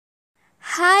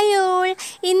Hi all,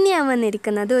 ഇന്ന് ഞാൻ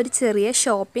വന്നിരിക്കുന്നത് ഒരു ചെറിയ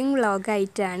ഷോപ്പിംഗ്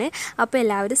വ്ളോഗായിട്ടാണ്. അപ്പോൾ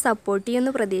എല്ലാവരും സപ്പോർട്ട്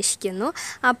ചെയ്യുമെന്ന് പ്രതീക്ഷിക്കുന്നു.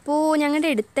 അപ്പോൾ ഞങ്ങളുടെ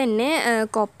അടുത്ത് തന്നെ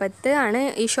കൊപ്പത്ത് ആണ്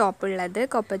ഈ ഷോപ്പുള്ളത്.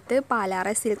 കൊപ്പത്ത്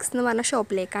പാലാറ സിൽക്സ് എന്ന് പറഞ്ഞ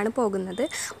ഷോപ്പിലേക്കാണ് പോകുന്നത്.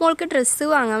 മോൾക്ക് ഡ്രസ്സ്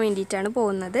വാങ്ങാൻ വേണ്ടിയിട്ടാണ്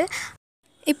പോകുന്നത്.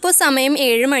 ഇപ്പോൾ സമയം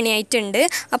 7 മണിയായിട്ടുണ്ട്.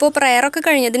 അപ്പോൾ പ്രയറൊക്കെ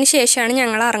കഴിഞ്ഞതിന് ശേഷമാണ്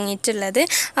ഞങ്ങൾ ഇറങ്ങിയിട്ടുള്ളത്.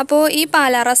 അപ്പോൾ ഈ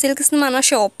പാലാറ സിൽക്സ് എന്ന് പറഞ്ഞ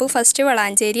ഷോപ്പ് ഫസ്റ്റ്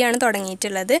വളാഞ്ചേരിയാണ്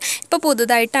തുടങ്ങിയിട്ടുള്ളത്. ഇപ്പോൾ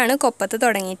പുതുതായിട്ടാണ് കൊപ്പത്ത്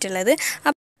തുടങ്ങിയിട്ടുള്ളത്.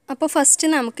 അപ്പോൾ ഫസ്റ്റ്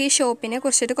നമുക്ക് ഈ ഷോപ്പിനെ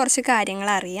കുറിച്ചിട്ട് കുറച്ച് കാര്യങ്ങൾ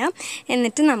അറിയാം.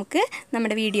 എന്നിട്ട് നമുക്ക്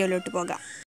നമ്മുടെ വീഡിയോയിലോട്ട് പോകാം.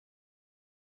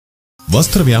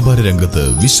 വസ്ത്രവ്യാപാര രംഗത്ത്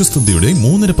വിശ്വസ്തയുടെ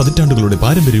 3.5 പതിറ്റാണ്ടുകളുടെ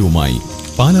പാരമ്പര്യവുമായി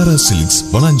പാലാറ സിൽക്സ്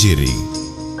വളാഞ്ചേരി.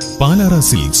 പാലാറ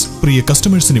സിൽക്സ് പ്രിയ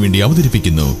കസ്റ്റമേഴ്സിന് വേണ്ടി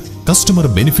അവതരിപ്പിക്കുന്നു കസ്റ്റമർ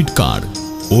ബെനിഫിറ്റ് കാർഡ്.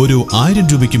 ഓരോ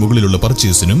 1000 രൂപയ്ക്ക് മുകളിലുള്ള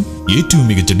പർച്ചേസിനും ഏറ്റവും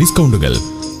മികച്ച ഡിസ്കൗണ്ടുകൾ.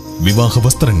 വിവാഹ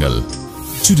വസ്ത്രങ്ങൾ,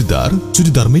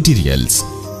 churidar materials,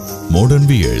 modern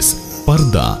wears,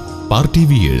 പർദ, party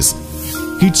wears,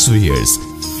 kids wears,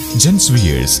 gents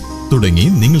wears തുടങ്ങി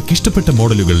നിങ്ങൾക്ക് ഇഷ്ടപ്പെട്ട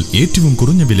മോഡലുകൾ ഏറ്റവും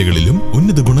കുറഞ്ഞ വിലകളിലും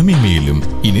ഉന്നത ഗുണമേന്മയിലും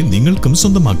ഇനി നിങ്ങൾക്കും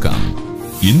സ്വന്തമാക്കാം.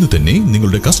 ഇന്ന് തന്നെ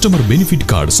നിങ്ങളുടെ കസ്റ്റമർ ബെനിഫിറ്റ്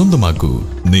കാർഡ് സ്വന്തമാക്കൂ.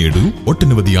 നേടൂ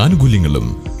ഒട്ടനവധി ആനുകൂല്യങ്ങളും.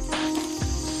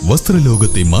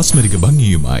 വസ്ത്രലോകത്തെ മാസ്മരിക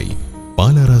ഭംഗിയുമായി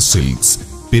പാലാറ സിൽക്സ്,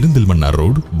 പെരിന്തൽമണ്ണ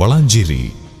റോഡ്, വളാഞ്ചേരി.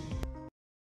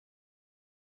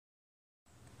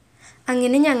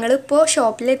 അങ്ങനെ ഞങ്ങളിപ്പോൾ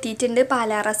ഷോപ്പിലെത്തിയിട്ടുണ്ട്,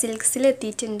 പാലാറ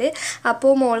സിൽക്സിലെത്തിയിട്ടുണ്ട്.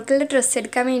 അപ്പോൾ മോൾക്കുള്ള ഡ്രസ്സ്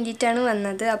എടുക്കാൻ വേണ്ടിയിട്ടാണ്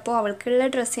വന്നത്. അപ്പോൾ അവൾക്കുള്ള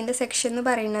ഡ്രസ്സിൻ്റെ സെക്ഷൻ എന്ന്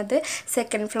പറയുന്നത്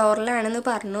 2nd ഫ്ലോറിലാണെന്ന്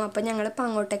പറഞ്ഞു. അപ്പോൾ ഞങ്ങളിപ്പോൾ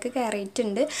അങ്ങോട്ടേക്ക്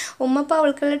കയറിയിട്ടുണ്ട്. ഉമ്മ ഇപ്പോൾ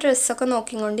അവൾക്കുള്ള ഡ്രസ്സൊക്കെ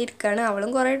നോക്കിക്കൊണ്ടിരിക്കുകയാണ്.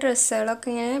 അവളും കുറേ ഡ്രസ്സുകളൊക്കെ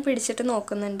ഇങ്ങനെ പിടിച്ചിട്ട്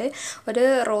നോക്കുന്നുണ്ട്. ഒരു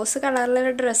റോസ്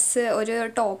കളറിലുള്ള ഡ്രസ്സ്, ഒരു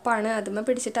ടോപ്പാണ്, അതുമ്മ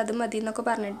പിടിച്ചിട്ട് അത് മതി എന്നൊക്കെ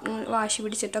പറഞ്ഞിട്ട് വാശി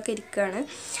പിടിച്ചിട്ടൊക്കെ ഇരിക്കുകയാണ്.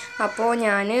 അപ്പോൾ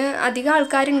ഞാൻ അധികം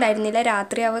ആൾക്കാരുണ്ടായിരുന്നില്ല,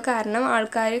 രാത്രിയാവുക കാരണം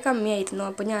ആൾക്കാർ കമ്മിയായിരുന്നു.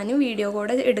 അപ്പോൾ ഞാൻ വീഡിയോ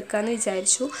കൂടെ എടുക്കാമെന്ന്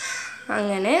വിചാരിച്ചു.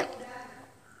 അങ്ങനെ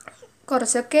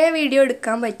കുറച്ചൊക്കെ വീഡിയോ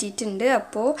എടുക്കാൻ പറ്റിയിട്ടുണ്ട്.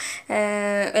 അപ്പോൾ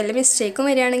വല്ല മിസ്റ്റേക്കും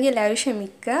വരികയാണെങ്കിൽ എല്ലാവരും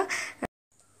ക്ഷമിക്കുക.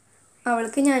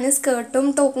 അവൾക്ക് ഞാൻ സ്കേർട്ടും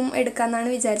ടോപ്പും എടുക്കാമെന്നാണ്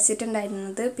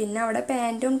വിചാരിച്ചിട്ടുണ്ടായിരുന്നത്. പിന്നെ അവിടെ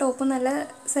പാൻറ്റും ടോപ്പും നല്ല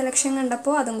സെലക്ഷൻ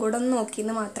കണ്ടപ്പോൾ അതും കൂടെ ഒന്ന്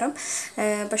നോക്കിയെന്ന് മാത്രം.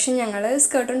 പക്ഷെ ഞങ്ങൾ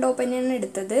സ്കേർട്ടും ടോപ്പ് തന്നെയാണ്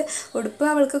എടുത്തത്. ഉടുപ്പ്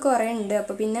അവൾക്ക് കുറേ ഉണ്ട്.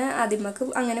 അപ്പോൾ പിന്നെ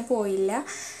അതിമക്ക് അങ്ങനെ പോയില്ല.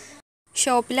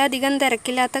 ഷോപ്പിലധികം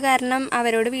തിരക്കില്ലാത്ത കാരണം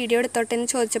അവരോട് വീഡിയോ എടുത്തോട്ടെ എന്ന്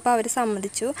ചോദിച്ചപ്പോൾ അവർ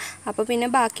സമ്മതിച്ചു. അപ്പോൾ പിന്നെ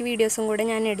ബാക്കി വീഡിയോസും കൂടെ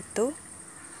ഞാൻ എടുത്തു.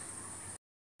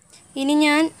 ഇനി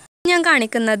ഞാൻ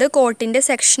കാണിക്കുന്നത് കോട്ടിൻ്റെ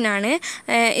സെക്ഷനാണ്.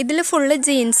 ഇതിൽ ഫുള്ള്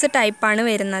ജീൻസ് ടൈപ്പാണ്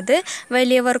വരുന്നത്.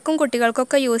 വലിയവർക്കും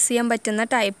കുട്ടികൾക്കൊക്കെ യൂസ് ചെയ്യാൻ പറ്റുന്ന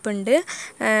ടൈപ്പ് ഉണ്ട്.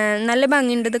 നല്ല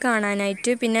ഭംഗിയുണ്ട് ഇത്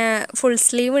കാണാനായിട്ട്. പിന്നെ ഫുൾ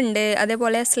സ്ലീവ് ഉണ്ട്,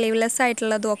 അതേപോലെ സ്ലീവ്ലെസ്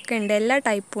ആയിട്ടുള്ളതും ഒക്കെ ഉണ്ട്. എല്ലാ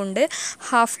ടൈപ്പും ഉണ്ട്.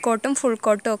 ഹാഫ് കോട്ടും ഫുൾ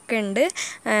കോട്ടും ഒക്കെ ഉണ്ട്.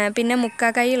 പിന്നെ മുക്കാ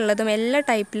കൈ ഉള്ളതും എല്ലാ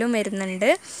ടൈപ്പിലും വരുന്നുണ്ട്.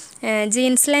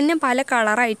 ജീൻസിൽ തന്നെ പല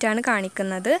കളറായിട്ടാണ്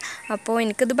കാണിക്കുന്നത്. അപ്പോൾ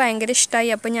എനിക്കിത് ഭയങ്കര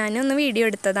ഇഷ്ടമായി. അപ്പോൾ ഞാനൊന്ന് വീഡിയോ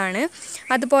എടുത്തതാണ്.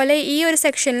 അതുപോലെ ഈ ഒരു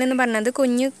സെക്ഷനിൽ എന്ന് പറഞ്ഞത്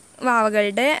കുഞ്ഞു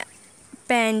വാവകളുടെ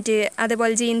പാൻറ്റ്,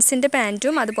 അതേപോലെ ജീൻസിൻ്റെ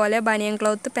പാൻറ്റും അതുപോലെ ബനിയൻ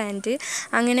ക്ലോത്ത് പാൻറ്റ്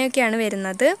അങ്ങനെയൊക്കെയാണ്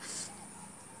വരുന്നത്.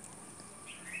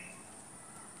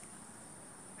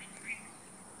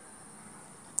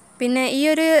 പിന്നെ ഈ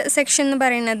ഒരു സെക്ഷൻ എന്ന്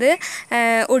പറയുന്നത്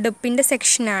ഉടുപ്പിൻ്റെ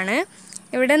സെക്ഷനാണ്.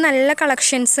 ഇവിടെ നല്ല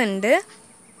കളക്ഷൻസ് ഉണ്ട്,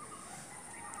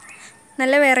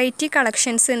 നല്ല വെറൈറ്റി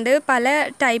കളക്ഷൻസ് ഉണ്ട്. പല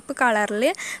ടൈപ്പ് കളറിൽ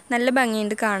നല്ല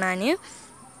ഭംഗിയുണ്ട് കാണാൻ.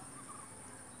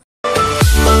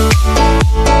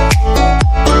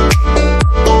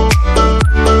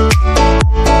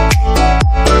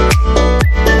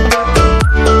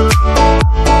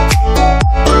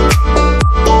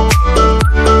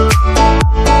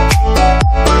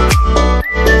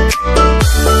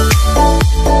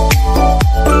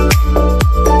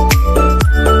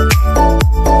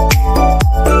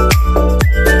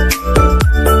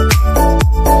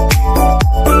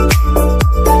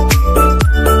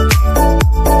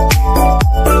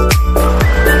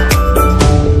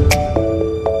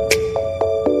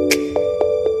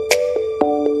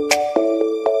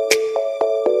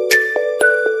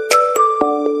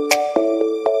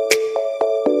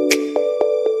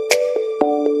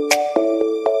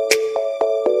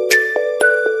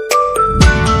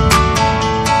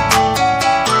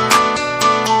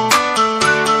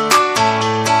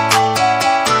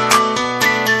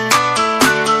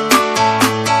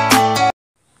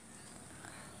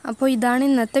 അപ്പോൾ ഇതാണ്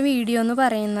ഇന്നത്തെ വീഡിയോ എന്ന്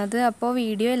പറയുന്നത്. അപ്പോൾ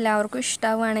വീഡിയോ എല്ലാവർക്കും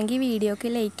ഇഷ്ടമാവുകയാണെങ്കിൽ വീഡിയോക്ക്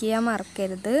ലൈക്ക് ചെയ്യാൻ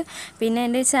മറക്കരുത്. പിന്നെ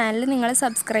എൻ്റെ ചാനൽ നിങ്ങൾ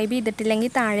സബ്സ്ക്രൈബ്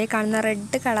ചെയ്തിട്ടില്ലെങ്കിൽ താഴെ കാണുന്ന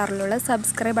റെഡ് കളറിലുള്ള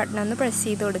സബ്സ്ക്രൈബ് ബട്ടൺ ഒന്ന് പ്രസ്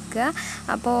ചെയ്ത് കൊടുക്കുക.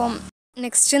 അപ്പോൾ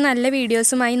നെക്സ്റ്റ് നല്ല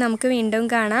വീഡിയോസുമായി നമുക്ക് വീണ്ടും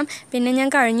കാണാം. പിന്നെ ഞാൻ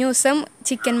കഴിഞ്ഞ ദിവസം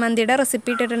ചിക്കൻ മന്തിയുടെ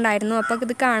റെസിപ്പി ഇട്ടിട്ടുണ്ടായിരുന്നു. അപ്പോൾ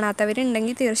ഇത്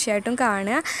കാണാത്തവരുണ്ടെങ്കിൽ തീർച്ചയായിട്ടും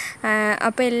കാണുക.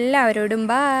 അപ്പോൾ എല്ലാവരോടും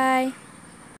ബായ്.